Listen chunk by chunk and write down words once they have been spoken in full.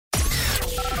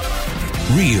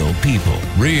Real people,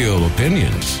 real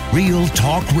opinions, real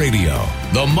talk radio.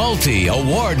 The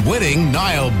multi-award-winning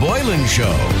Niall Boylan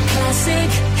Show. Classic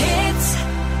hits.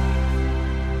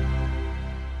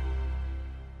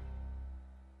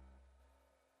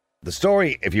 The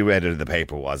story, if you read it in the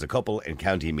paper, was a couple in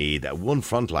County Meath, one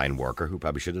frontline worker who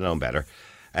probably should have known better,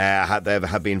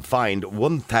 have been fined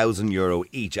 €1,000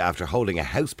 each after holding a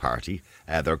house party.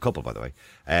 They're a couple, by the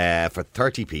way, for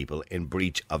 30 people in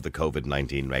breach of the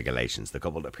COVID-19 regulations. The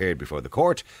couple appeared before the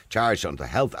court, charged under the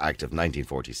Health Act of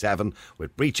 1947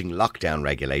 with breaching lockdown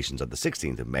regulations on the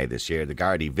 16th of May this year. The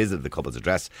Gardaí visited the couple's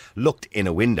address, looked in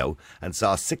a window and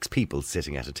saw 6 people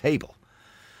sitting at a table.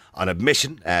 On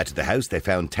admission to the house, they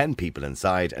found 10 people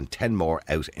inside and 10 more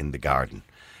out in the garden.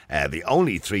 The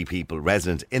only 3 people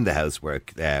resident in the house were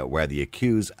where the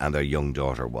accused and their young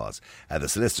daughter was. The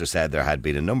solicitor said there had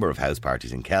been a number of house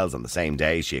parties in Kells on the same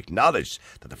day. She acknowledged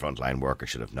that the frontline worker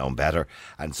should have known better,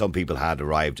 and some people had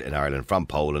arrived in Ireland from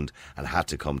Poland and had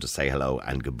to come to say hello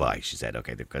and goodbye. She said,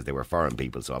 okay, because they were foreign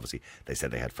people, so obviously they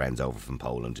said they had friends over from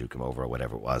Poland who come over or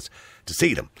whatever it was to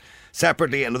see them.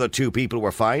 Separately, another 2 people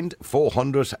were fined,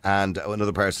 400 and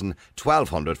another person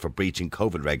 1,200 for breaching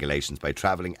COVID regulations by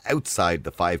travelling outside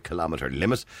the 5-kilometre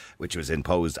limit, which was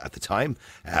imposed at the time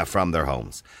from their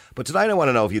homes. But tonight I want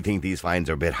to know if you think these fines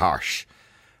are a bit harsh.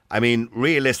 I mean,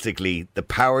 realistically, the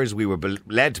powers we were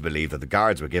led to believe that the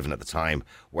guards were given at the time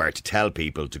were to tell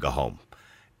people to go home.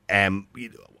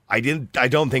 I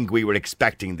don't think we were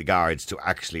expecting the guards to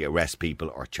actually arrest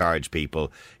people or charge people.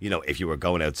 You know, if you were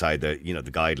going outside the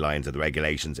guidelines or the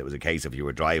regulations, it was a case of you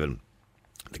were driving,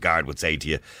 the guard would say to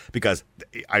you, because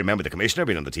I remember the commissioner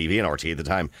being on the TV and RT at the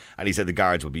time, and he said the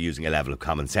guards would be using a level of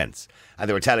common sense. And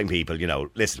they were telling people,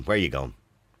 listen, where are you going?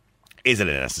 Is it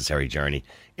a necessary journey?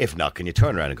 If not, can you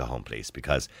turn around and go home, please?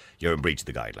 Because you're in breach of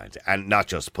the guidelines. And not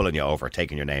just pulling you over,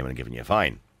 taking your name and giving you a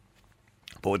fine.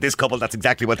 But with this couple, that's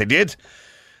exactly what they did.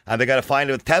 And they got a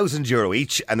fine of €1,000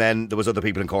 each, and then there was other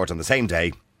people in court on the same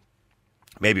day.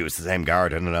 Maybe it was the same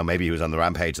guard, I don't know, maybe he was on the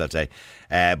rampage that day.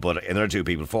 But another 2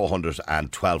 people, €400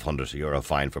 and €1,200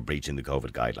 fine for breaching the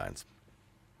COVID guidelines.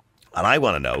 And I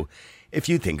want to know if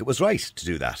you think it was right to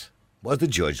do that. Was the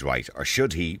judge right, or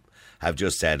should he have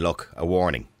just said, look, a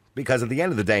warning? Because at the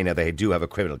end of the day now, they do have a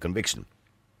criminal conviction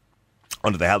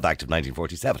under the Health Act of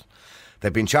 1947.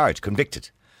 They've been charged,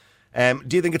 convicted.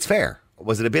 Do you think it's fair?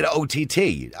 Was it a bit of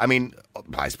OTT? I mean,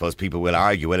 I suppose people will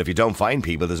argue, well, if you don't find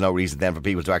people, there's no reason then for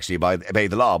people to actually obey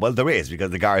the law. Well, there is,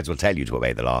 because the guards will tell you to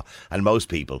obey the law. And most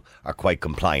people are quite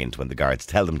compliant when the guards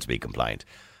tell them to be compliant.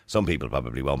 Some people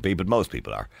probably won't be, but most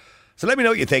people are. So let me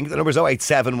know what you think. The number's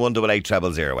 087 188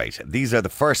 0008. These are the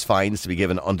first fines to be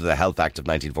given under the Health Act of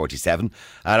 1947.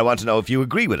 And I want to know if you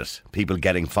agree with it. People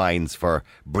getting fines for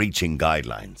breaching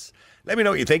guidelines. Let me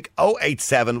know what you think.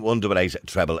 087 188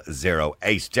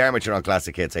 0008. Dermot, you're on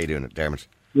Classic Hits. How you doing, Dermot?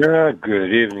 Yeah,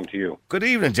 good evening to you. Good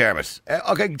evening, Dermot.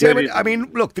 Okay, Dermot, I mean,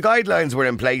 look, the guidelines were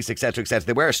in place, etc., etc.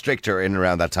 They were stricter in and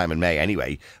around that time in May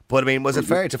anyway. But, I mean, was it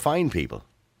fair to fine people?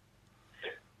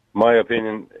 My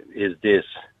opinion is this,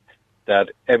 that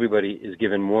everybody is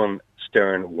given one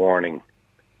stern warning.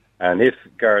 And if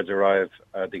guards arrive,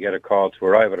 they get a call to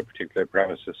arrive at a particular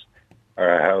premises or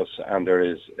a house, and there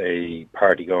is a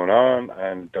party going on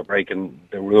and they're breaking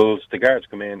the rules, the guards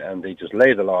come in and they just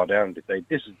lay the law down. They say,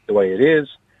 this is the way it is,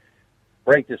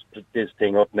 break this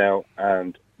thing up now,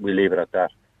 and we leave it at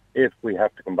that. If we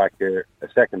have to come back here a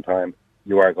second time,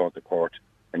 you are going to court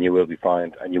and you will be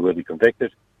fined and you will be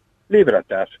convicted. Leave it at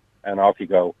that and off you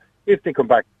go. If they come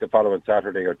back the following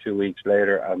Saturday or 2 weeks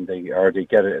later and they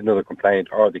get another complaint,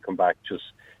 or they come back just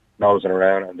nosing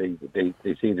around and they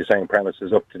see the same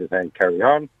premises up to the same, carry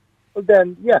on, well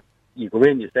then, yeah, you go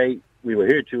in, you say, we were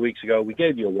here 2 weeks ago, we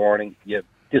gave you a warning, you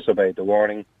disobeyed the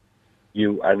warning,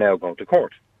 you are now going to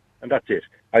court. And that's it.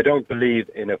 I don't believe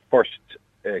in a first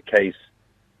case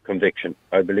conviction.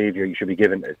 I believe you should be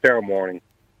given a fair warning.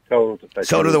 So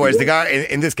in other words, the guard,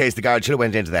 in this case, the guard should have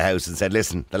went into the house and said,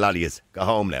 listen, the lot of yous, go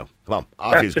home now. Come on,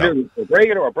 off you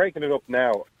go. Breaking it up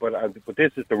now, but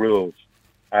this is the rules.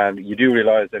 And you do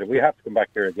realise that if we have to come back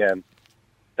here again,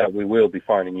 that we will be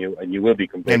fining you and you will be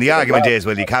convicted. And the argument is,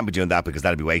 well, you can't be doing that because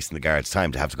that'll be wasting the guards'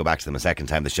 time to have to go back to them a second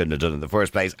time. They shouldn't have done it in the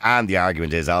first place. And the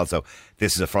argument is also,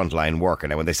 this is a frontline worker.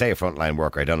 Now, when they say a frontline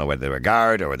worker, I don't know whether they're a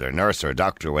guard or whether they're a nurse or a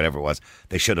doctor or whatever it was.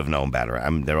 They should have known better.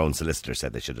 And their own solicitor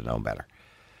said they should have known better.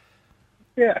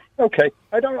 Yeah. Okay.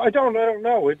 I don't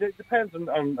know. It depends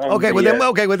on Okay.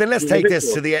 Well, then let's take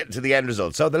this to the end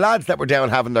result. So the lads that were down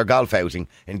having their golf outing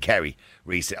in Kerry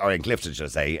recently, or in Clifton, should I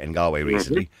say, in Galway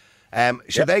recently,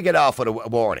 should they get off with a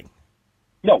warning?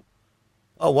 No.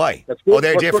 Oh, why?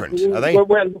 They're different, are they? Well,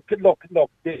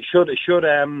 look. They should.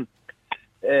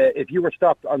 if you were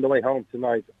stopped on the way home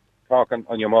tonight talking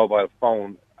on your mobile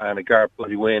phone and a guard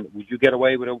pulled you in, would you get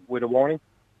away with a warning?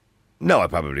 No, I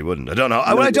probably wouldn't. I don't know.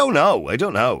 I don't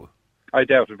know. I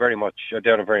doubt it very much.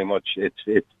 It's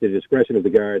the discretion of the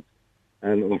guards,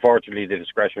 and unfortunately, the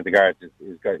discretion of the guards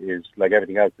is like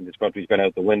everything else in this country, has gone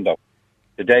out the window.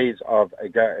 The days of a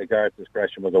guard's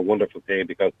discretion was a wonderful thing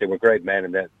because they were great men,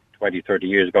 and then 20, 30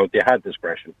 years ago, they had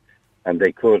discretion, and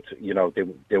they could,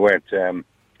 they weren't.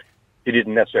 You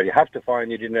didn't necessarily have to fine.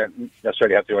 You didn't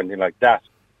necessarily have to do anything like that.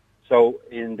 So,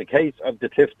 in the case of the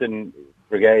Tifton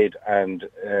Brigade and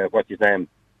what's his name,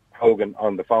 Hogan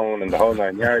on the phone and the whole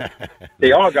 9 yards,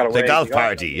 they all got away. The golf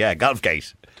party,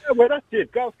 Golfgate. Yeah, well, that's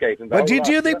it, Golfgate. But do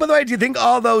you think, by the way, do you think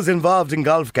all those involved in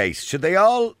Golfgate, should they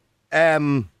all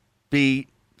be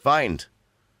fined?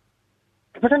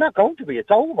 But they're not going to be. It's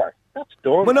over. That's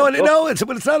done. Well, no,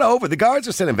 it's not over. The guards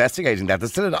are still investigating that.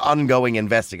 There's still an ongoing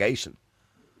investigation.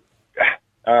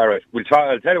 All right.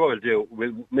 I'll tell you what we'll do.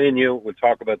 Me and you will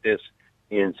talk about this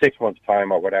in 6 months'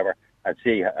 time or whatever, and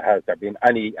see has there been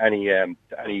anything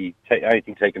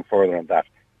taken further on that.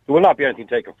 There will not be anything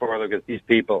taken further because these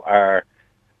people are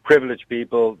privileged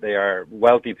people, they are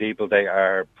wealthy people, they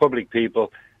are public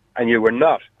people, and you were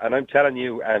not. And I'm telling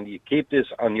you, and you keep this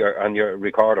on your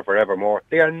recorder forevermore,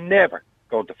 they are never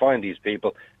going to find these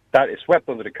people. That is swept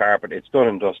under the carpet. It's done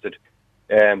and dusted.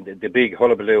 The big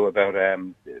hullabaloo about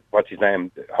what's his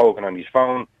name, Hogan on his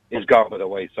phone, is gone by the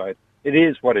wayside. It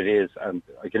is what it is, and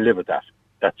I can live with that.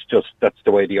 That's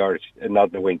the way the Irish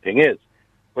nod the wing thing is.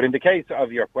 But in the case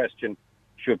of your question,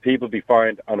 should people be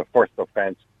fined on a first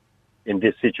offence in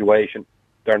this situation?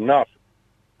 They're not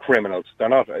criminals. They're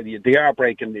not. They are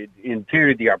breaking. In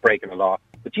theory, they are breaking the law.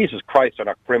 But Jesus Christ, they're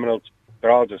not criminals.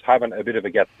 They're all just having a bit of a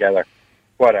get together,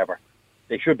 whatever.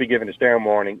 They should be given a stern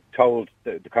warning, told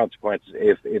the consequences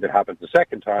if it happens the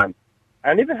second time.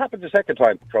 And if it happens the second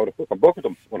time, throw the fucking book at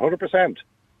them, 100%.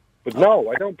 But no,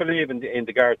 I don't believe in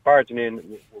the guards barging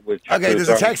in with... Okay, there's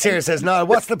a text here that says, no,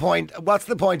 what's the point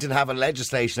in having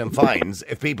legislation and fines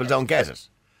if people don't get it?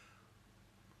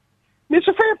 It's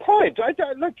a fair point. I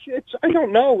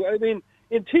don't know. I mean,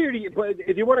 in theory,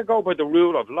 if you want to go by the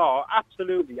rule of law,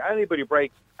 absolutely. Anybody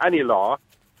breaks any law,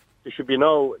 there should be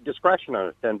no discretion on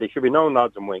it, and there should be no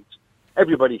nods and winks.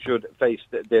 Everybody should face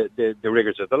the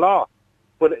rigours of the law.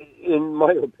 But in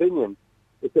my opinion,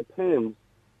 it depends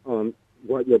on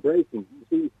what you're breaking.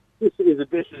 You see,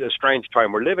 this is a strange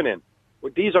time we're living in.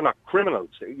 But these are not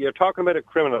criminals. You're talking about a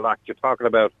criminal act. You're talking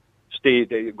about Steve,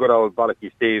 the good old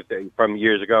bollocky Steve from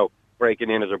years ago,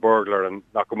 breaking in as a burglar and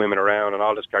knocking women around and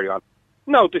all this carry on.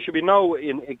 No, there should be no,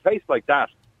 in a case like that,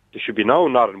 there should be no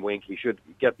nod and wink. You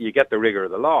get the rigour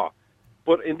of the law.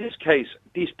 But in this case,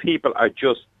 these people are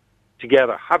just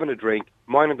together, having a drink,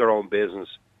 minding their own business.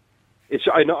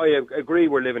 I agree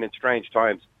we're living in strange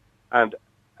times. And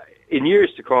in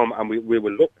years to come, and we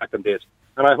will look back on this,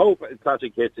 and I hope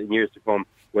Classic Hits in years to come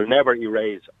will never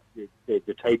erase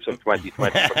the tapes of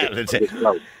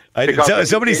 2020.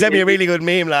 Somebody sent me a really good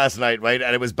meme last night, right?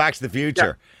 And it was Back to the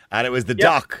Future. Yeah. And it was the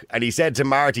Doc. And he said to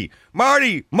Marty,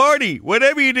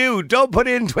 whatever you do, don't put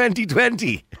in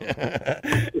 2020. Is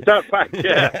that fact?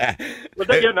 Yeah. Well,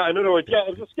 in other words,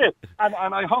 it was a skip. And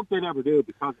I hope they never do,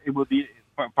 because it will be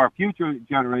for future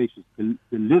generations to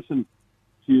listen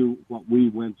to what we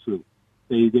went through.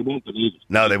 They won't believe it.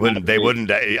 No, they wouldn't. They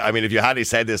wouldn't. I mean, if you had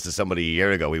said this to somebody a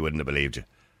year ago, we wouldn't have believed you.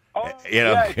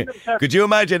 Could you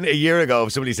imagine a year ago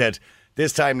if somebody said,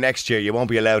 this time next year you won't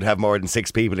be allowed to have more than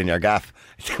 6 people in your gaff?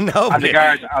 Nobody.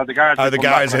 And the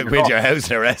guards would quit your house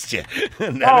and arrest you.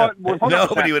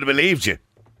 Nobody would have believed you.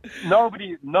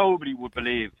 Nobody would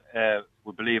believe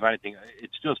anything.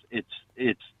 It's just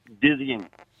it's dizzying.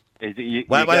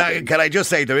 Can I just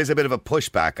say there is a bit of a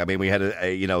pushback. I mean, we had the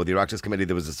Oireachtas Committee.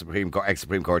 There was a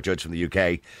ex-Supreme Court judge from the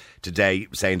UK today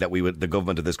saying that the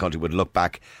government of this country would look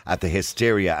back at the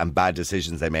hysteria and bad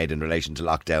decisions they made in relation to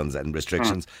lockdowns and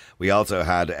restrictions. We also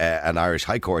had an Irish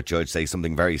High Court judge say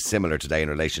something very similar today in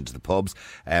relation to the pubs.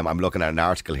 I'm looking at an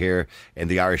article here in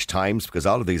the Irish Times, because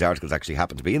all of these articles actually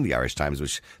happen to be in the Irish Times,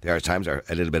 which the Irish Times are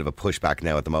a little bit of a pushback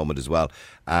now at the moment as well.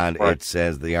 And it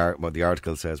says the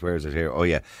article says, where is it here? Oh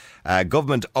yeah.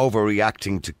 Government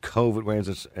overreacting to COVID. Where is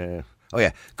it?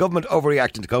 Government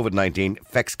overreacting to COVID-19.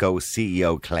 Fexco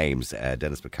CEO claims.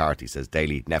 Dennis McCarthy says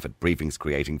daily NEFIT briefings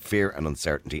creating fear and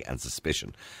uncertainty and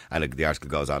suspicion. And the article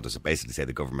goes on to basically say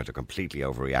the government are completely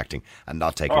overreacting and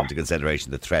not taking into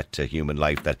consideration the threat to human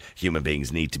life, that human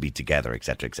beings need to be together,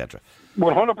 etc., etc.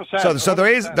 100%. So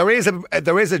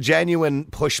there is a genuine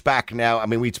pushback now. I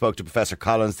mean, we spoke to Professor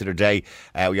Collins the other day.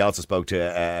 We also spoke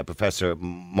to Professor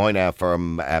Moyna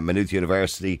from Maynooth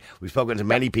University. We've spoken to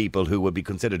many people who would be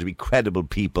considered to be credible incredible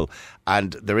people,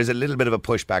 and there is a little bit of a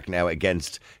pushback now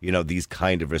against, these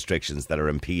kind of restrictions that are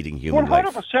impeding human life.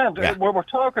 100%. Yeah. We're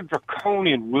talking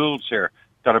draconian rules here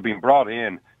that are being brought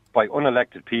in by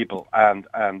unelected people, and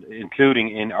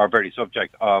including in our very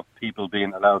subject of people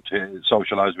being allowed to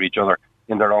socialise with each other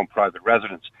in their own private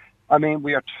residence. I mean,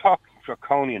 we are talking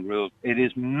draconian rules. It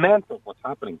is mental what's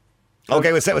happening.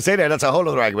 Okay, we'll say there. That's a whole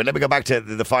other argument. Let me go back to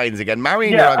the fines again.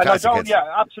 Marion, you're on Classic Hits. Yeah,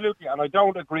 absolutely. And I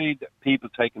don't agree that people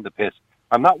taking the piss.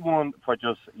 I'm not one for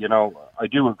just, I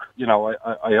do,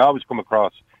 I always come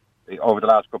across over the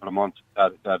last couple of months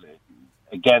that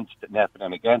against Netflix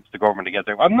and against the government to get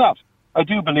there. I'm not. I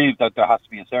do believe that there has to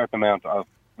be a certain amount of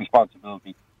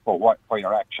responsibility for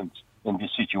your actions in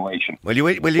this situation. When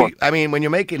you're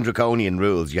making draconian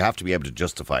rules, you have to be able to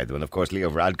justify them. And of course, Leo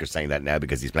Varadkar's saying that now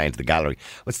because he's playing to the gallery.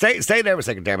 But stay there for a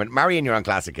second, Dermot. Marion, you're on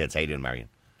Classic Hits. How you doing, Marion?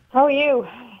 How are you?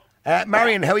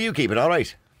 Marion, how are you keeping? All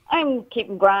right? I'm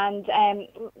keeping grand.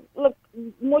 Look,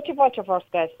 much of what your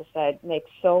first guest has said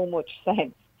makes so much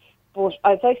sense. But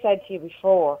as I said to you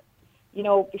before,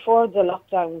 before the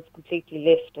lockdown was completely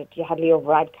lifted, you had Leo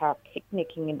Varadkar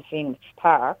picnicking in the Phoenix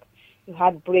Park. You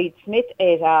had Breed Smith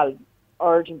et al.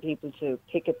 Urging people to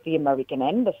picket the American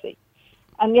embassy.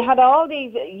 And you had all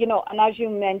these, and as you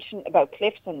mentioned about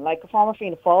Clifton, like a former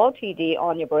Fianna Fáil TD,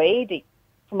 Anya Brady,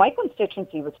 from my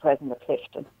constituency was present at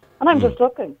Clifton. And I'm just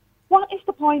looking, what is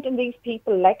the point in these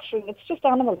people lecturing? It's just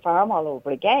Animal Farm all over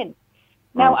again.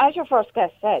 Now, as your first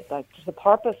guest said, there's a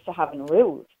purpose to having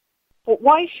rules. But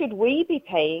why should we be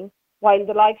paying while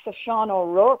the likes of Sean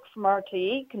O'Rourke from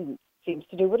RTE seems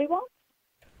to do what he wants?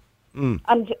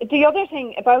 And the other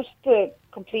thing about the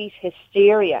complete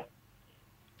hysteria,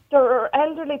 there are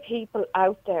elderly people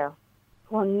out there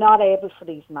who are not able for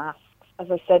these masks, as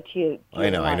I said to you. I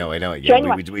know.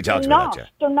 Yeah, we talked about that. Yeah.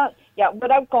 They're not. Yeah,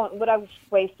 without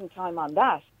wasting time on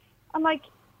that. I'm like,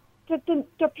 there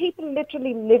are people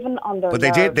literally living on their But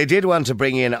they did want to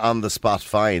bring in on-the-spot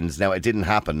fines. Now, it didn't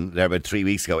happen. There about 3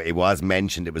 weeks ago, it was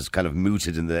mentioned. It was kind of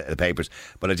mooted in the papers,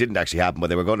 but it didn't actually happen. But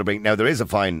they were going to bring... Now, there is a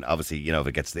fine, obviously, if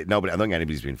it gets... Nobody, I don't think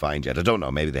anybody's been fined yet. I don't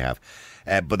know. Maybe they have.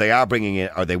 But they are bringing in,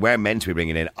 or they were meant to be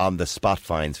bringing in, on-the-spot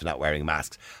fines for not wearing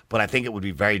masks. But I think it would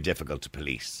be very difficult to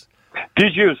police.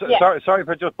 Did you... Yeah. Sorry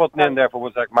for just putting in there for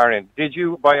 1 sec, Marion. Did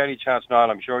you, by any chance,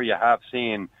 Niall, I'm sure you have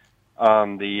seen...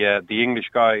 the English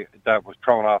guy that was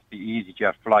thrown off the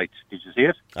EasyJet flight. Did you see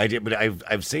it? I did, but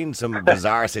I've seen some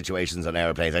bizarre situations on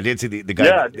airplanes. I did see the guy.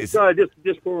 Yeah,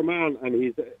 this poor man, and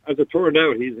he's, as it turned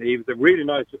out, he was a really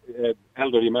nice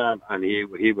elderly man, and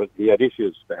he had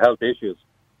issues, health issues,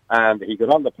 and he got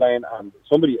on the plane, and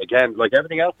somebody, again, like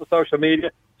everything else on social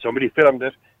media, somebody filmed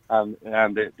it, and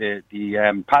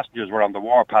the passengers were on the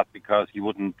warpath because he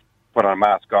wouldn't put a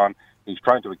mask on. He's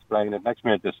trying to explain it. Next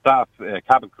minute, the staff,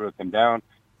 cabin crew came down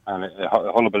and a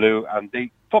hullabaloo, and they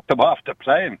fucked him off the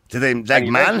plane. Did they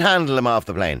manhandle him off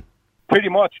the plane? Pretty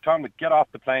much, told him to get off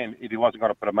the plane if he wasn't going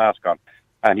to put a mask on.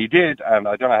 And he did, and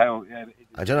I don't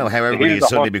know how everybody has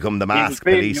suddenly become the mask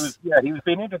police. He was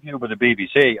being interviewed by the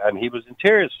BBC, and he was in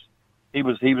tears. He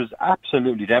was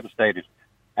absolutely devastated.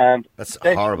 And that's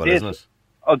horrible, isn't it?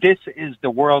 Oh, this is the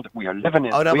world we are living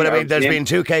in. Oh, no, but I mean, there's been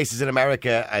 2 cases in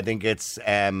America. I think it's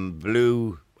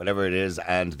Blue, whatever it is,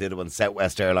 and the other one,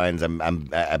 Southwest Airlines, and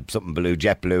something Blue,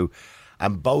 JetBlue.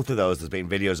 And both of those, there's been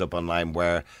videos up online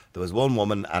where there was one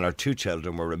woman and her 2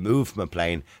 children were removed from a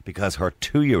plane because her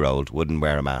 2-year-old wouldn't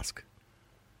wear a mask.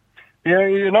 Yeah,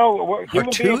 her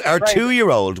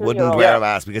 2-year-old wouldn't wear a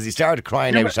mask because he started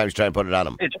crying every time he tried to put it on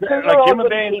him. It's like human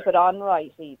beings keep it on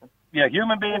right, even. Yeah,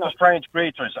 human beings are strange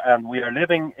creatures, and we are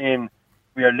living in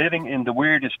the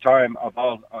weirdest time of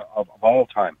all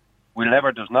time.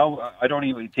 I don't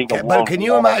even think. But can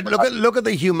you imagine? Look at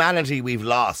the humanity we've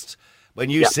lost when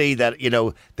you see that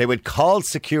they would call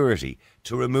security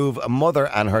to remove a mother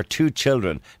and her 2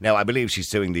 children. Now, I believe she's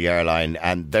suing the airline,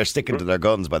 and they're sticking to their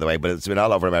guns, by the way. But it's been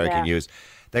all over American news.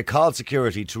 They called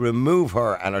security to remove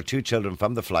her and her 2 children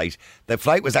from the flight. The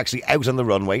flight was actually out on the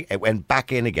runway. It went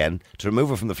back in again to remove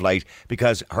her from the flight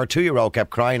because her 2-year-old kept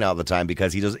crying all the time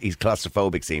because he's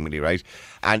claustrophobic, seemingly, right?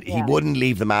 And he wouldn't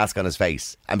leave the mask on his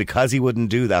face. And because he wouldn't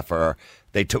do that for her,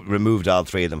 they removed all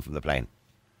 3 of them from the plane.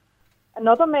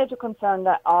 Another major concern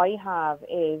that I have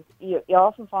is you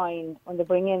often find when they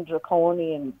bring in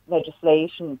draconian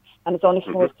legislation and it's only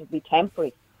supposed to be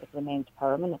temporary, it remains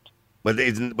permanent. Well,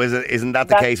 isn't that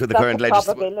the case with the current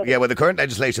legislation? Yeah, well, the current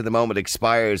legislation at the moment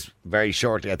expires very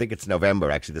shortly. I think it's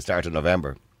November, actually, the start of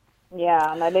November.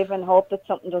 Yeah, and I live in hope that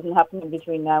something doesn't happen in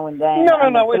between now and then.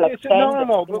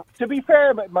 No. But to be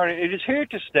fair, Marion, it is here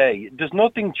to stay. There's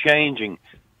nothing changing.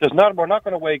 We're not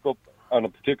going to wake up on a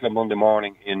particular Monday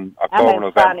morning in October,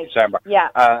 November, December,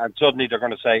 and suddenly they're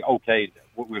going to say, okay,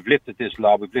 we've lifted this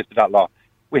law, we've lifted that law.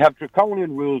 We have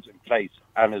draconian rules in place,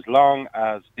 and as long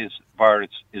as this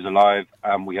virus is alive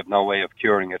and we have no way of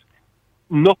curing it,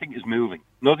 nothing is moving.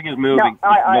 Nothing is moving. No,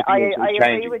 I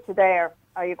agree with you there.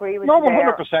 I agree with you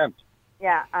there. 100%.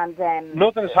 Yeah, and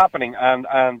nothing is happening,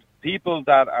 and people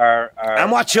that are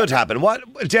and what should happen? What,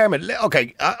 Dermot?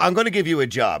 Okay, I'm going to give you a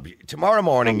job tomorrow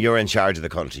morning. You're in charge of the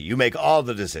country. You make all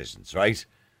the decisions, right?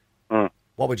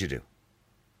 What would you do?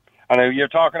 And you're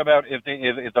talking about if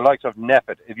the likes of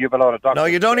NEPID, if you have a lot of doctors. No,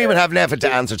 you don't even have NEPID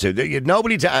to answer to. You have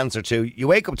nobody to answer to. You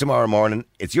wake up tomorrow morning.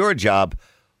 It's your job.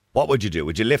 What would you do?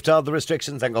 Would you lift all the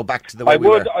restrictions and go back to the way we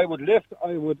were? I would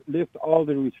lift all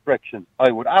the restrictions.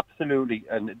 I would absolutely,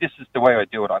 and this is the way I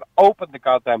do it. I'd open the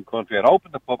goddamn country. I'd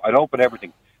open the pub. I'd open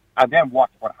everything, and then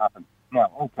watch what happens.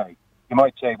 Now, okay, you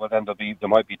might say, well, then there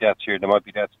might be deaths here. There might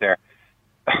be deaths there.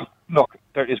 Look,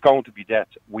 there is going to be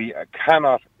deaths. We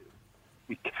cannot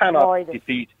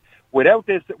defeat without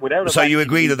this. So you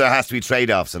agree that there has to be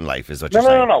trade-offs in life? Is what you're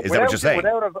saying? No. Is that what you're saying?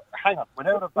 Without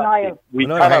a vaccine, we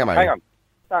cannot. Hang on.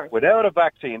 Sorry. Without a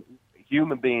vaccine,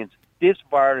 human beings, this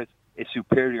virus is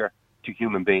superior to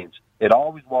human beings. It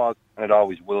always was and it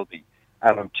always will be.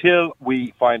 And until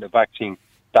we find a vaccine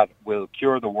that will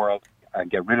cure the world and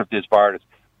get rid of this virus,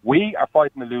 we are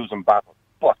fighting a losing battle.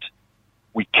 But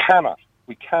we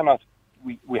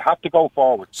have to go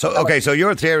forward. So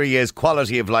your theory is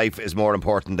quality of life is more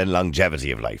important than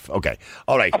longevity of life. Okay,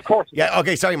 all right. Of course. Yeah,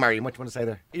 okay, sorry, Marion, what do you want to say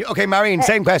there? Okay, Marion,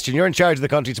 same question. You're in charge of the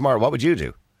country tomorrow. What would you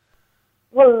do?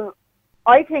 Well,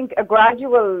 I think a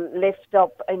gradual lift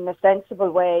up in a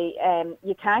sensible way.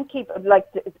 You can't keep,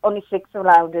 it's only 6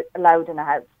 allowed in a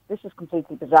house. This is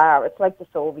completely bizarre. It's like the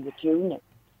Soviet Union.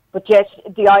 But yet,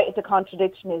 the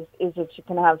contradiction is that you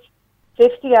can have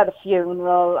 50 at a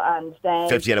funeral and then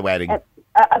 50 at a wedding. As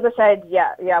I said,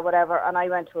 yeah, whatever. And I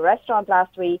went to a restaurant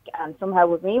last week, and somehow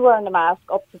with me wearing a mask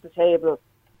up to the table,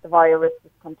 the virus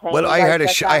is contained. Well, I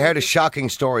heard a shocking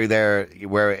story there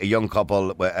where a young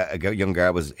couple, a young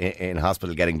girl was in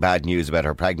hospital getting bad news about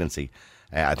her pregnancy.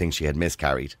 I think she had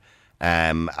miscarried,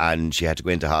 and she had to go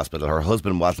into hospital. Her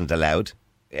husband wasn't allowed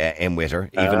in with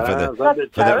her, even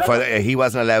he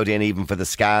wasn't allowed in even for the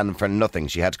scan, for nothing.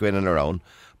 She had to go in on her own.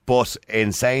 But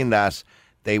in saying that,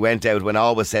 they went out when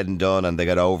all was said and done and they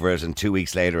got over it, and 2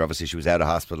 weeks later, obviously she was out of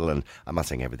hospital, and I'm not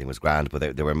saying everything was grand,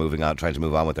 but they were moving on, trying to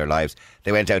move on with their lives.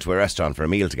 They went out to a restaurant for a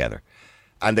meal together.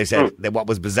 And they said that what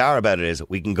was bizarre about it is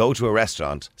we can go to a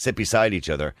restaurant, sit beside each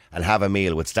other and have a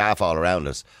meal with staff all around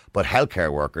us, but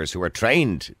healthcare workers who are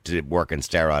trained to work in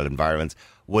sterile environments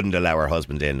wouldn't allow her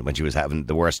husband in when she was having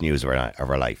the worst news of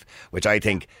her life, which I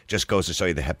think just goes to show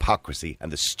you the hypocrisy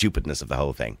and the stupidness of the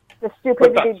whole thing. The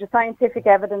stupidity, the scientific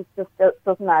evidence just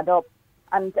doesn't add up.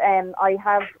 And I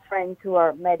have friends who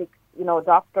are medics,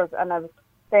 doctors, and I was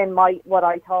saying what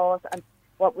I thought and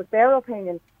what was their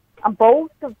opinion. And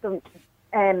both of them,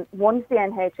 one's the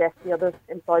NHS, the other's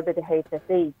employed by the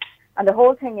HSE. And the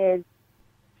whole thing is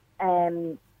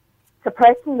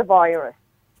suppressing the virus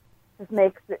just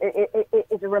makes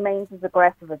it remains as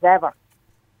aggressive as ever.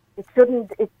 It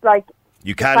shouldn't. It's like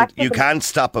you can't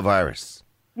stop a virus.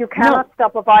 You cannot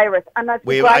stop a virus, and that's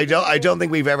I don't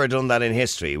think we've ever done that in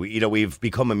history. We've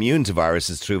become immune to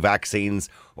viruses through vaccines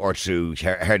or through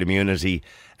herd immunity,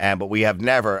 but we have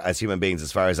never, as human beings,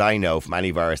 as far as I know, from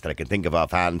any virus that I can think of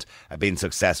offhand, been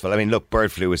successful. I mean, look,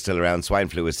 bird flu is still around, swine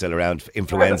flu is still around,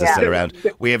 influenza is still around.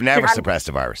 We have never suppressed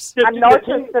a virus. And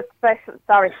nurses that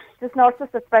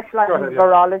specialise in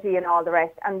virology and all the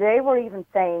rest, and they were even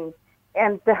saying.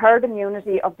 And the herd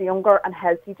immunity of the younger and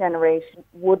healthy generation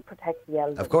would protect the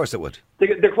elderly. Of course it would.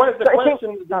 The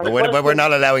question... But we're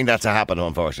not allowing that to happen,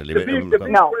 unfortunately.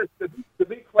 The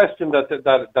big question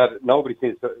that nobody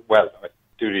seems to... Well,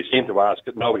 they seem to ask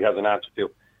that nobody has an answer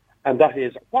to. And that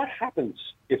is, what happens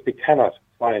if they cannot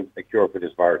find a cure for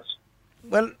this virus?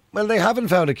 Well, they haven't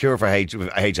found a cure for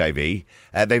HIV.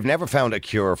 They've never found a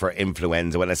cure for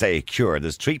influenza. When I say a cure,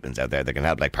 there's treatments out there that can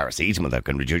help, like paracetamol, that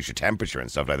can reduce your temperature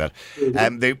and stuff like that.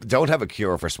 They don't have a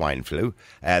cure for swine flu.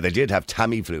 They did have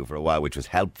Tamiflu for a while, which was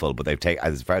helpful, but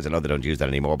as far as I know, they don't use that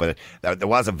anymore. But there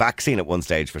was a vaccine at one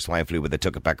stage for swine flu, but they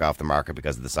took it back off the market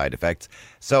because of the side effects.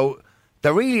 So...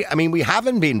 we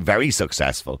haven't been very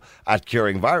successful at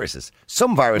curing viruses.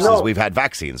 Some viruses we've had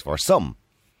vaccines for, some.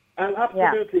 And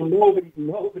absolutely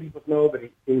nobody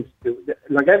seems to...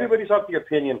 Like, everybody's of the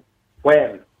opinion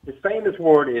when. The famous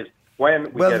word is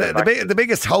when we Well, get it back. the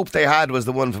biggest hope they had was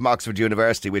the one from Oxford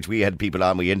University, which we had people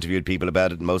on. We interviewed people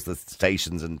about it, and most of the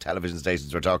stations and television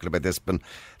stations were talking about this. But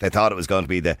they thought it was going to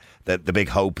be the big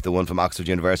hope, the one from Oxford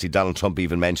University. Donald Trump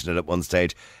even mentioned it at one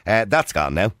stage. That's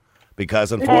gone now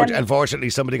because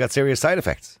unfortunately somebody got serious side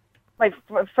effects. My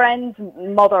friend's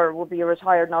mother would be a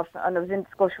retired nurse, and I was in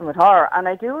discussion with her, and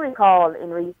I do recall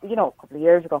a couple of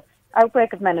years ago,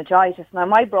 outbreak of meningitis. Now,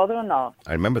 my brother-in-law,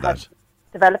 I remember that.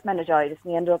 Developed meningitis,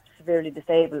 and he ended up severely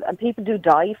disabled, and people do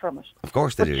die from it. Of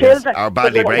course they do. Children, yes. Or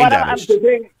badly brain damaged.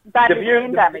 Badly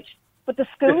brain damaged. But the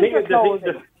schools are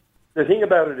closing. The thing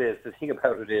about it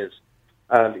is,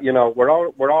 and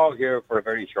we're all here for a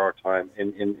very short time.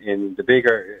 In the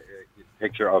bigger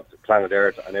picture of the planet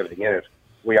Earth and everything in it,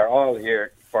 we are all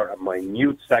here for a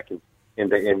minute second in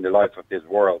the life of this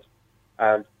world.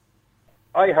 And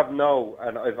I have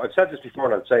and I've said this before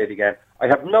and I'll say it again, I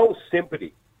have no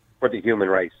sympathy for the human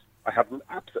race. I have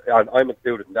I'm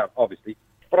included in that, obviously,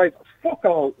 but I have fuck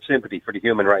all sympathy for the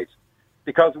human race,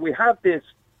 because we have this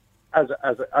as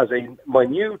a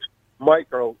minute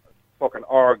micro fucking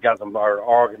orgasm or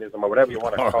organism or whatever you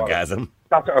want to call it. Orgasm.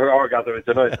 That's our orgasm. It's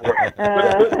a nice word.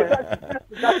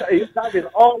 That is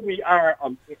all we are.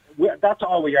 That's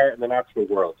all we are in the natural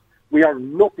world. We are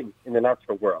nothing in the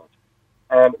natural world.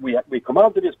 We come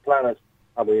onto this planet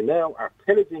and we now are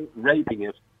pillaging, raping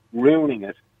it, ruining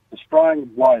it, destroying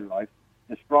wildlife,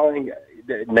 destroying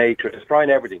nature,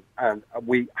 destroying everything. And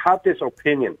we have this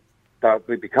opinion that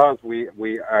because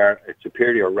we are a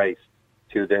superior race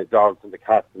to the dogs and the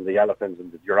cats and the elephants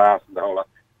and the giraffes and the whole lot,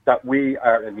 that we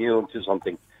are immune to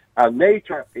something. And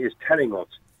nature is telling us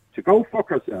to go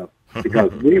fuck ourselves, because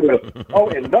we will.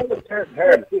 In no certain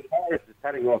terms, this virus is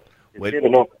telling us. Well,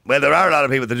 there are a lot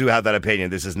of people that do have that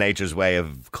opinion. This is nature's way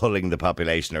of culling the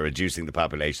population or reducing the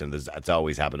population. That's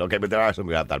always happened. Okay, but there are some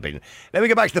who have that opinion. Let me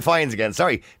get back to the fines again.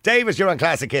 Sorry. David, you're on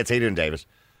Classic Hits. How you doing, David?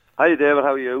 Hi, David.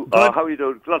 How are you? How are you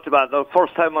doing? Not too bad. No,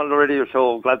 first time on the radio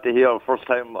show. Glad to hear. First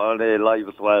time on live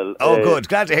as well. Oh, good.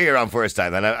 Glad to hear you're on first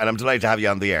time. And I'm delighted to have you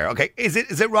on the air. Okay, is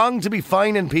it wrong to be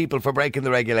fining people for breaking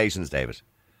the regulations, David?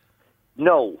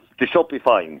 No, they should be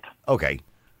fined. Okay.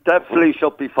 Definitely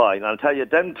should be fined. I'll tell you,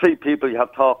 them three people you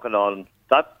have talking on,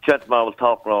 that gentleman was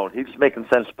talking on, he was making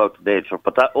sense about the nature,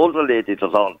 but that older lady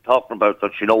was on, talking about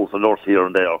that she knows the nurse here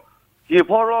and there. Can you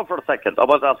pour her on for a second? I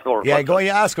was asking her a question. Go on,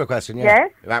 you ask her a question, yeah.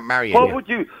 Marion, what would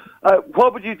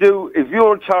you do if you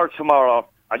were in charge tomorrow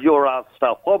and you were asked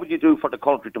stop? What would you do for the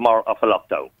country tomorrow of a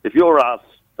lockdown? If you were asked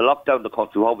to lock down the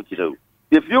country, what would you do?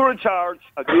 If you were in charge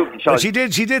and you were in charge... Well,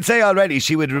 she did say already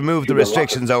she would remove the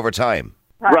restrictions over time.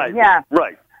 Right, yeah.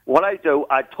 Right. What I do,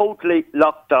 I totally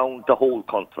lock down the whole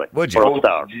country. Would you? For a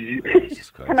start.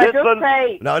 Can I just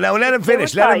say... No, let him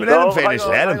finish. Let him finish.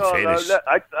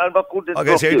 I'm not going to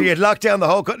okay, so you'd lock down the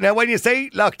whole country. Now, when you say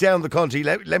lock down the country,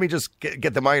 let me just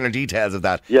get the minor details of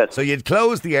that. Yes. So you'd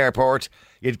close the airport,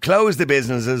 you'd close the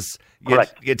businesses,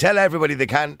 you'd tell everybody they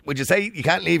can't... Would you say you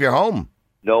can't leave your home?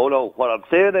 No. What I'm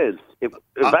saying is, if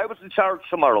I was in charge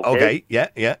tomorrow, okay, yeah.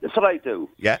 That's what I do.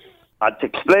 Yeah. And to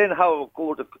explain how I'm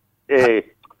going to...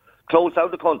 close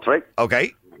down the country.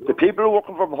 Okay. The people who are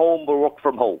working from home will work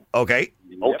from home. Okay.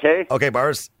 Okay. Okay,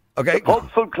 Boris. Okay. The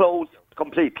pubs will close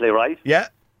completely, right? Yeah.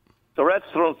 The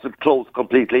restaurants will close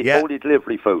completely. Yeah. Only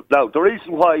delivery food. Now, the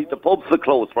reason why the pubs will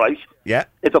close, right? Yeah.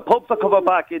 If the pubs are coming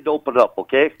back in to open up,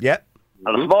 okay? Yeah.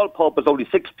 And a small pub is only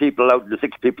 6 people allowed, and the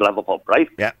 6 people have a pub, right?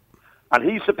 Yeah. And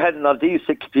he's depending on these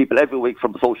 6 people every week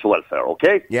from the social welfare,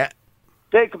 okay? Yeah.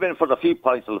 They come in for the few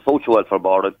pints of the social welfare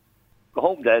board, go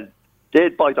home then.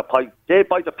 They'd buy the pint, they'd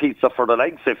buy the pizza for the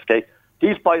 $9.50.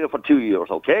 He's buying it for 2 years,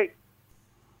 okay?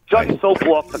 Johnny Soap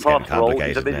walks across the road,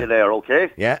 he's a millionaire, okay?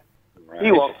 Yeah. Right.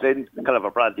 He walks in, kind of a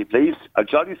brandy, please. And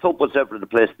Johnny Soap was never in the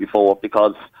place before,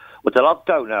 because with the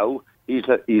lockdown now, he's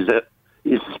a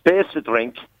space to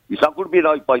drink. He's not going to be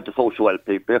annoyed by the social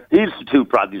welfare people. He's the 2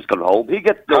 brandies going home. He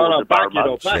gets the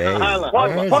barman.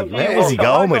 Where's he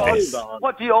going with this?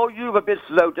 What do you have a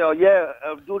business out there? Yeah,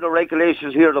 doing the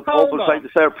regulations here, the pub and trying to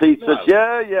serve pizzas.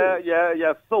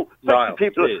 Yeah. So,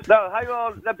 people. Please. Now, hang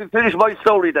on, let me finish my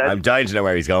story then. I'm dying to know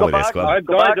where he's going with this. I'm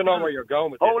dying to know where you're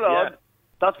going with this. Hold on.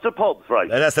 That's the pubs, right?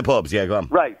 That's the pubs, yeah, go on.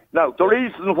 Right. Now, the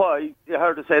reason why you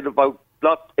heard us saying about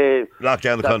lock down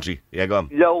the country. Yeah, go on.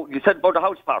 You said about the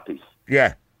house parties.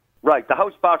 Yeah. Right, the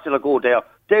house parties that go there,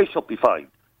 they should be fine.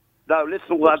 Now,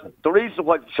 listen, the reason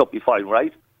why they should be fine,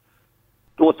 right?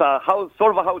 There was a house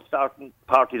starting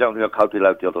party down here in County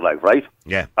Louth the other night, right?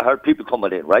 Yeah. I heard people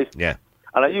coming in, right? Yeah.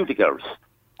 And I knew the girls.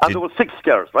 And there were 6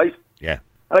 girls, right? Yeah.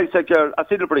 And I said, girl, I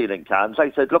see the breathing cans.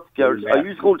 I said, look, girls, I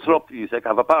used to go to up music,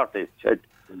 have a party. She said,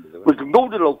 we can go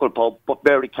to the local pub, but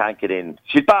Mary can't get in.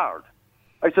 She's barred.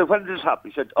 I said, when did this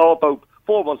happen? He said, about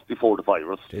 4 months before the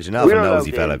virus. There's an awful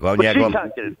nosy fella. Go on, but yeah, she go on.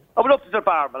 can't get in. I went up to the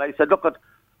barman. I said, look,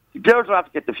 the girls will have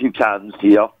to get a few cans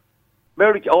here.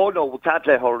 Mary, oh no, we can't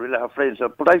let her. We'll let her friends in.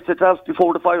 But I said, that's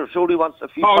before the virus. Surely wants a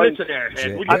few. Oh, pints. listen there,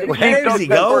 Ed. Where's he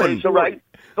going? Right.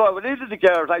 So I went into the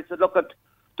girls. I said, look,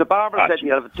 the barman said,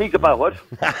 you have a think about it.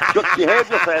 Just behave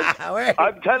yourself.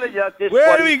 I'm telling you, this.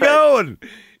 Where are we going?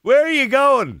 Where are you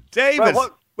going, David?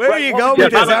 Where are you going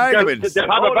with this argument? They'll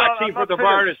have a vaccine for the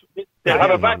virus. They'll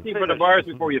have a vaccine for the virus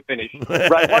before you finish.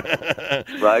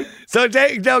 Right. So,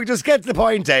 no, just get to the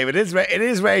point, David. It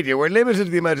is radio. We're limited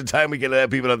to the amount of time we can let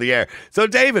people on the air. So,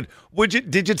 David,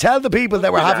 did you tell the people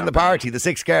that were having the party, the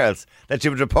 6 girls, that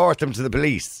you would report them to the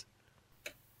police?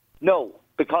 No,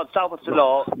 because that was the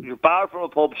law. You bar from a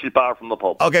pub, she'll bar from a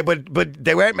pub. Okay, but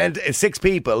they weren't meant. 6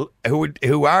 people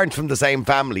who aren't from the same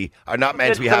family are not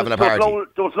meant to be having a party.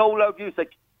 There was no loud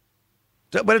music.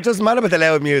 But it doesn't matter about the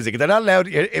loud music. They're not allowed.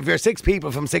 If you're 6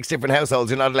 people from 6 different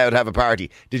households, you're not allowed to have a party.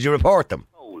 Did you report them?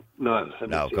 No,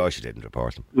 of course you didn't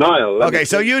report them. No. Okay,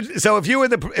 so if you were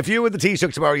the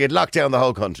Taoiseach tomorrow, you'd lock down the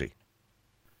whole country.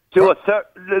 To a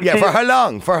certain. Yeah, for how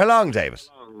long? For how long, David?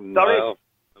 Sorry.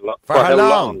 For how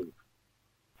long?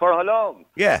 For how long?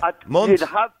 Yeah, months. You'd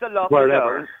have to lock it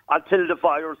down until the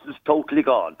virus is totally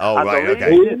gone. Oh, and right,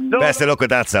 okay. Best of luck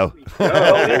with that, so.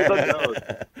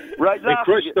 Right, they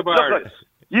crushed the virus.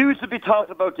 You used to be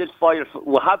talking about this virus.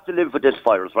 We'll have to live with this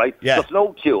virus, right? Yeah. There's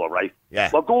no cure, right? Yeah.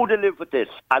 We're going to live with this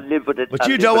and live with it. But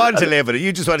you don't want to live with it.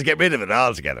 You just want to get rid of it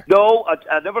altogether. No,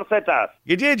 I never said that.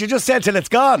 You did. You just said till it's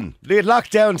gone. You'd lock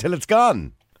down till it's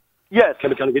gone. Yes.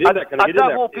 Can I get in there? Can I get in that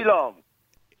there? won't be long.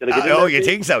 You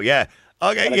think so? Yeah.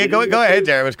 Okay, yeah, go ahead,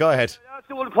 Dermot. Go ahead. Can I ask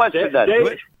you one question then?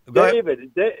 David.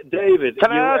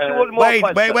 Can I ask you one more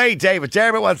question? Wait, David.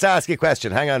 Dermot wants to ask you a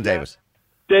question. Hang on, David.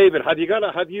 David, have you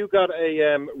got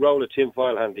a roll of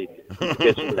tinfoil handy?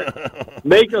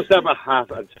 Make yourself a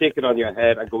hat and stick it on your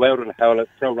head and go out and howl and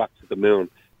throw rocks at the moon.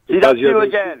 See, that's you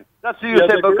again. That's you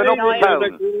said about going up and down.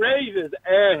 You're the greatest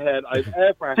airhead I've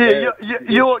ever heard.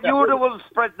 You were the one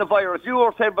spreading the virus. You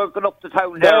were saying about going up to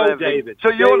town there. No, David. So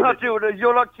you're not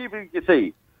keeping it, you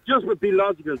see. Just be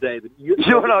logical, David.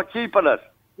 You're not keeping it.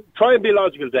 Try and be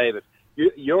logical, David.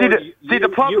 The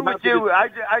problem with you,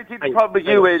 I think the problem with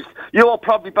you is you're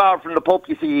probably barred from the pub,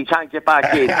 you see, you can't get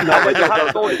back in. And when you have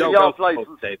to go to the off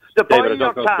license, the buy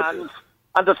your cans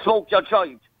and the smoke your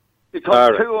joint.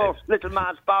 Because poor little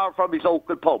man's barred from his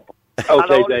local pub.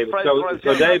 Okay, David.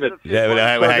 So David.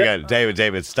 Hang on.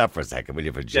 David, stop for a second, will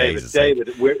you, for Jesus' sake?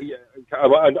 David,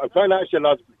 I'm trying to ask you a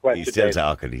logical question. He's still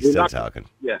talking. He's still talking.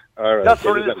 Yeah, all right. That's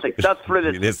realistic.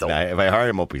 Listen, if I hire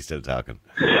him up, he's still talking.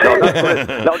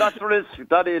 No, that's realistic.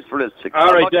 That is realistic.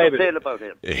 All right, David. About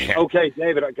him. Yeah. Okay,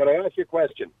 David, can I ask you a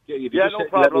question? No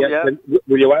problem,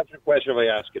 Will you answer a question if I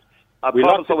ask it? We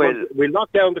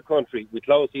lock down the country, we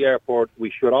close the airport, we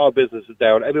shut all businesses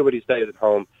down, everybody stays at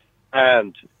home,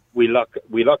 and we lock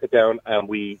it down, and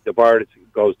the virus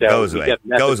goes down. Goes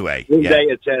away. One day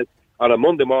it says, on a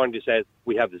Monday morning it says,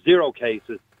 we have 0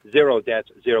 cases, 0 deaths,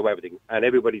 0 everything, and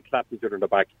everybody claps each other in the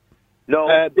back. No.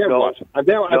 What? And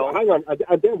then, hang on,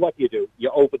 and then what do? You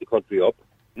open the country up.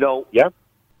 No. Yeah?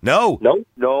 No.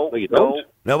 No, you don't.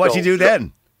 No, what do you do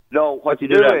then? No, what you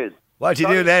do is... What do you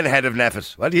do then, head of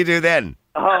Neffet? What do you do then?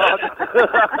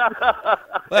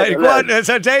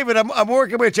 So, David, I'm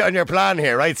working with you on your plan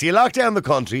here, right? So you lock down the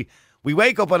country. We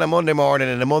wake up on a Monday morning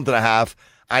in a month and a half,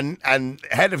 and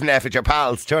head of Neffet, your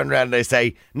pals, turn around and they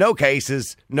say, no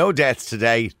cases, no deaths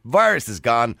today, virus is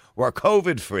gone, we're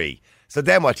COVID-free. So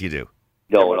then what do you do?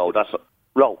 No, that's...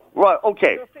 No, right,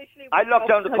 okay. I lock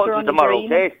down the country tomorrow,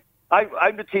 okay?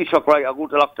 I'm the Taoiseach, right? I'm going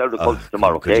to lock down the country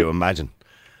tomorrow, okay? Could you imagine?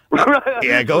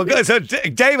 Yeah, go. So,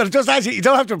 David, just actually, you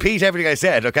don't have to repeat everything I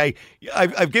said, okay?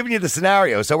 I've given you the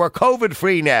scenario. So we're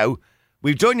COVID-free now.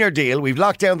 We've done your deal. We've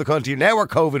locked down the country. Now we're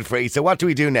COVID-free. So what do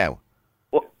we do now?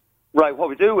 Well, right, what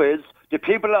we do is, the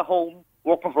people at home,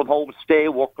 working from home, stay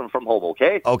working from home,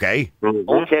 okay? Okay. Mm-hmm.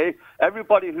 Okay.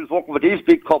 Everybody who's working with these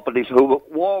big companies who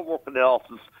were working in the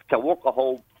office can work at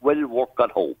home, will work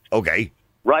at home. Okay.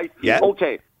 Right? Yeah.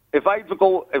 Okay. If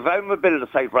I'm a building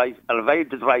site, right, and if I had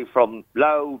to drive from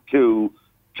Lough to,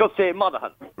 just say,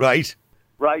 Monaghan. Right.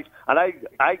 Right, and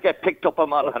I get picked up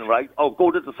on Monaghan, right, I'll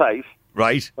go to the site.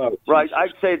 Right. Right,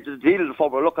 I'd say the deal is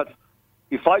for, look at,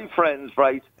 if 5 friends,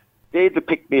 right, they'd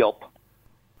pick me up.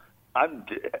 I'm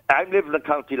living in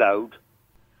County Loud.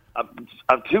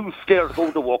 I'm too scared to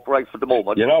go to work right for the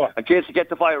moment. You know what? In case I get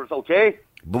the virus, okay?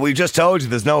 But we just told you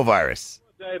there's no virus.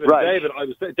 David, I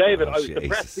was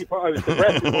depressed before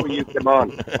you came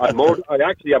on. I'm more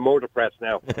depressed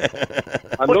now.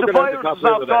 I'm looking at the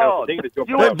top of the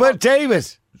house. But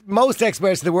David, most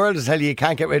experts in the world will tell you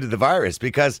can't get rid of the virus,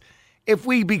 because if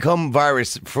we become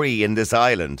virus-free in this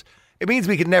island, it means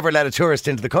we can never let a tourist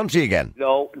into the country again.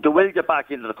 No, they will get back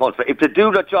into the country. If they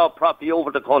do the job properly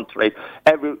over the country,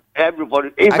 everybody...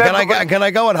 Can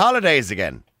I go on holidays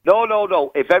again?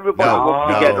 No. If everybody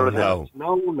works together...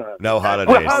 No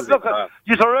holidays. Well, look,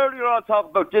 you were earlier on talking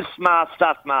about this mask,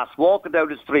 that mask, walking down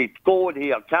the street, going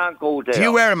here, can't go there. Do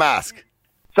you wear a mask?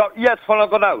 So, yes, when I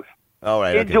go out. Oh,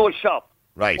 right, into a shop.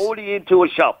 Right. Only into a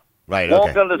shop. Right,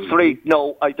 Walking on the street,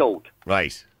 no, I don't.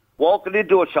 Right. Walking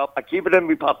into a shop, I keep it in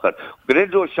my pocket. Get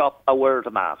into a shop, I wear the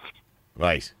mask.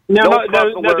 Right. No.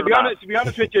 To be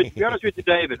honest with you,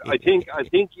 David, I think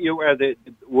you are the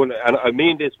one, and I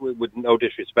mean this with no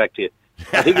disrespect to you.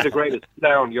 I think you're the greatest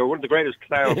clown. You're one of the greatest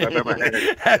clowns I've ever heard.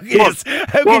 How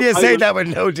can you say that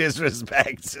with no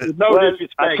disrespect? No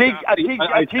disrespect. I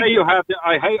say you have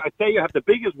the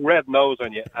biggest red nose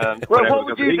on you. And well, what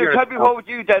would you do? Tell me what would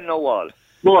you then know all?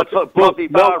 He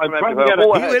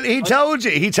told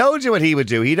you. He told you what he would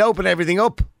do. He'd open everything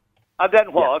up. And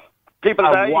then what? People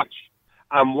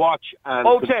and watch and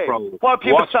okay. Control. What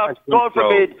people start, God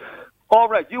forbid. All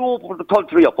right, you open the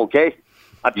country up, okay?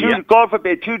 And God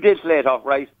forbid, 2 days later,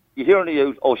 right, you hear on the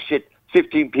news, oh shit,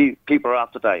 15 people are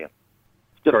after dying.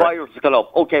 The virus has gone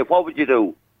up. Okay, what would you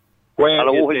do? Where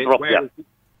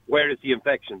is the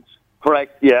infections?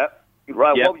 Correct, yeah.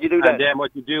 Right, yeah. What would you do then? And then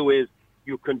what you do is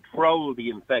you control the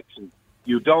infections.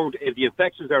 You don't, if the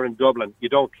infections are in Dublin, you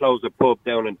don't close a pub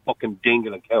down in fucking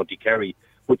Dingle in County Kerry,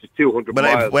 which is 200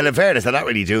 miles. Well, in fairness, they're not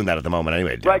really doing that at the moment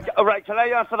anyway. Right, can I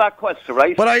answer that question,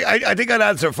 right? But I think I'd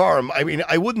answer for him. I mean,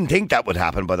 I wouldn't think that would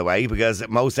happen, by the way, because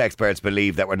most experts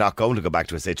believe that we're not going to go back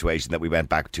to a situation that we went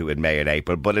back to in May and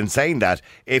April. But in saying that,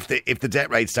 if the debt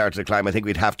rate started to climb, I think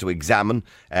we'd have to examine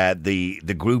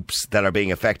the groups that are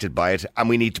being affected by it, and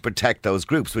we need to protect those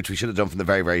groups, which we should have done from the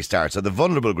very, very start. So the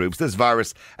vulnerable groups, this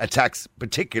virus attacks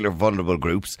particular vulnerable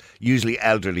groups, usually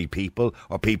elderly people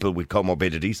or people with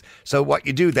comorbidities. So what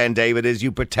you do then, David, is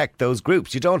you protect those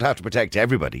groups. You don't have to protect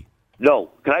everybody.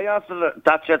 No. Can I answer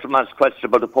that gentleman's question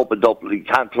about the pub in Dublin? He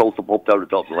can't close the pub down in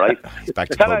Dublin, right? He's back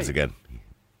to pubs again.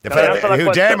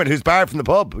 Dermot, who's barred from the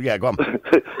pub? Yeah, go on.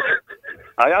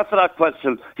 I answered that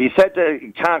question. He said that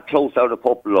he can't close down the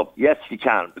pub. Look, yes, he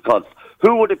can, because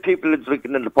who were the people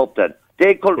drinking in the pub then?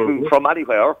 They could be from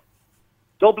anywhere.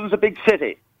 Dublin's a big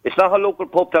city. It's not a local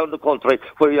pub down the country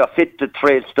where you're fit to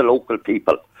trace the local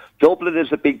people. Dublin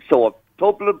is a big sort.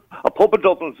 A pub in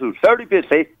Dublin who's very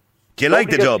busy. Do you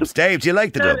like the Dubs, Dave? Do you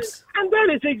like the Dubs? And that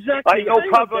is exactly... I no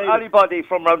problem with anybody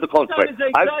from around the country. That is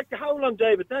exactly... Hold on,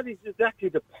 David. That is exactly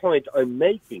the point I'm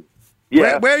making.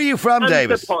 Yeah. Where are you from,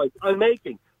 David? That's the point I'm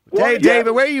making.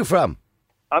 David, where are you from?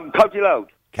 I'm County Louth.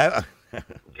 Martin,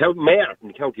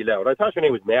 County Louth. I thought your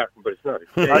name was Martin, but it's not.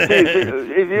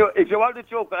 If you want to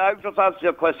joke, I'll just answer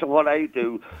your question what I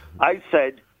do. I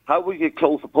said... How will you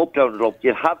close the pub down and up?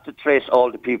 You have to trace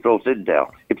all the people who's in there.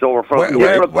 If they were from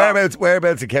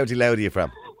whereabouts in County Louth are you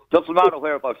from? Doesn't matter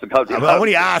whereabouts in County Louth. I'm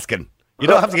only asking. You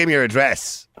don't have to give me your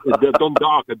address.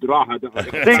 Dundalk, he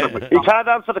can't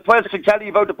answer the question, Kelly,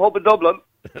 about the pub in Dublin.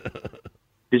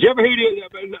 Did you ever hear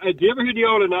the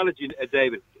old analogy,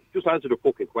 David? Just answer the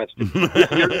fucking question.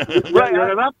 You're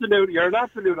an absolute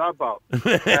oddball.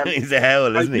 He's a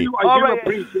howl, isn't he? I do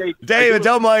appreciate... David,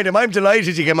 don't mind him. I'm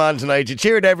delighted you came on tonight. You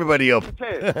cheered everybody up.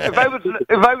 If I was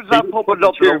that pub in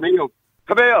Dublin...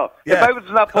 Come here. Yeah. If I was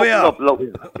in that pub in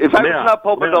Dublin... If I was in that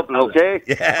pub in Dublin, okay?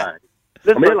 Yeah.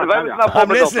 Listen, if I was in that pub I'm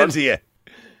listening to you.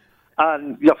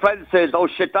 And your friend says, oh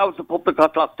shit, that was the pub that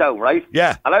got locked down, right?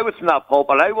 Yeah. And I was in that pub,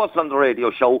 and I wasn't on the radio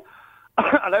show,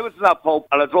 and I was in that pub,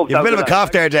 and I drove down. You've a bit of a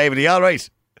cough there, David. Are you all right?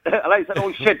 And I said,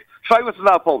 oh shit, so I was in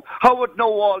that pub. How would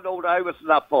all know that I was in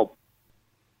that pub?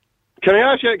 Can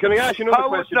I ask you another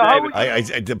question,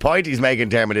 David? The point he's making,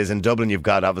 Dermot, is in Dublin you've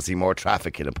got obviously more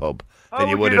traffic in a pub than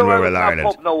you would in rural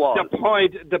Ireland. The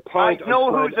point. I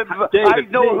know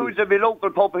who's in my local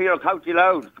pub here in County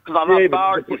Louth, because I'm not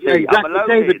barred, you see.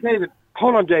 David,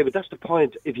 hold on, David. That's the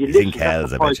point. If you listen, that's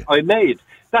the point I made.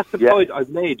 That's the point I've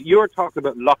made. You're talking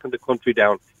about locking the country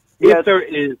down. If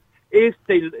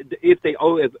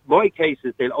my case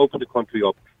is they'll open the country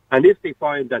up, and if they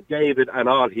find that David and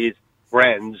all his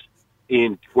friends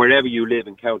in wherever you live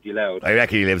in County Louth, I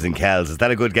reckon he lives in Kells. Is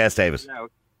that a good guess, David?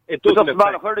 It doesn't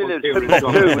matter where he lives. Timbuktu.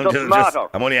 It doesn't matter.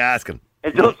 I'm only asking.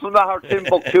 It doesn't matter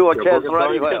Timbuktu or Kells or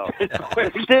anywhere.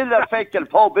 It's still a fucking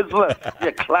pub, isn't it?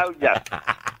 You clown, yeah.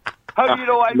 How do you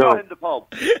know I'm not in the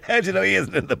pub? How do you know he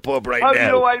isn't in the pub right How now? do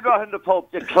you know I'm not in the pub,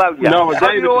 you clown? No, How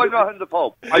do you know I'm not in the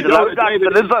pub? I don't,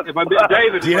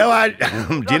 David. Do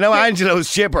you know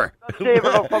Angelo's chipper? David,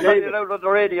 I'm from out on the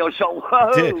radio show.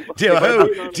 Do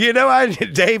you know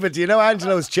David? Do you know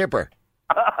Angelo's chipper?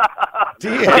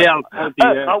 Do you?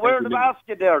 I'm wearing the mask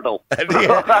in there, though.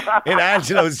 In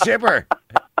Angelo's chipper.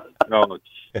 No.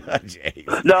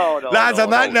 Jeez. No. Lads, on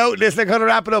that note, listen, I'm going to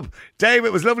wrap it up. Dave,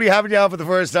 it was lovely having you on for the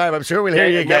first time. I'm sure we'll hear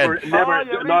you again. Never.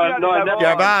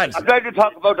 You're bad. I'm glad to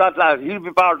talk about that, lad. He'll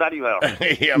be barred anywhere.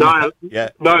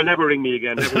 No, never ring me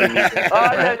again.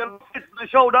 The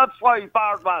show, that's why he's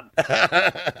barred, man.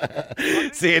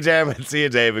 See you, Dermot. See you,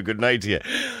 David. Good night to you.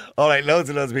 All right, loads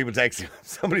and loads of people texting.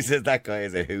 Somebody says that guy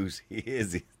is a hoot. He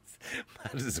is. He's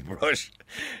mad as a brush.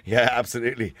 Yeah,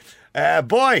 absolutely.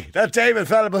 Boy, that David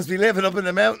fella must be living up in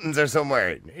the mountains or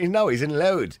somewhere. No, he's in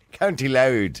Louth, County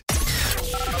Louth.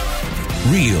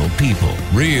 Real people,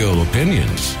 real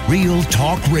opinions, real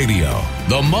talk radio.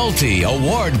 The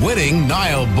multi-award-winning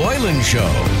Niall Boylan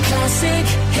Show. Classic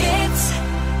hits.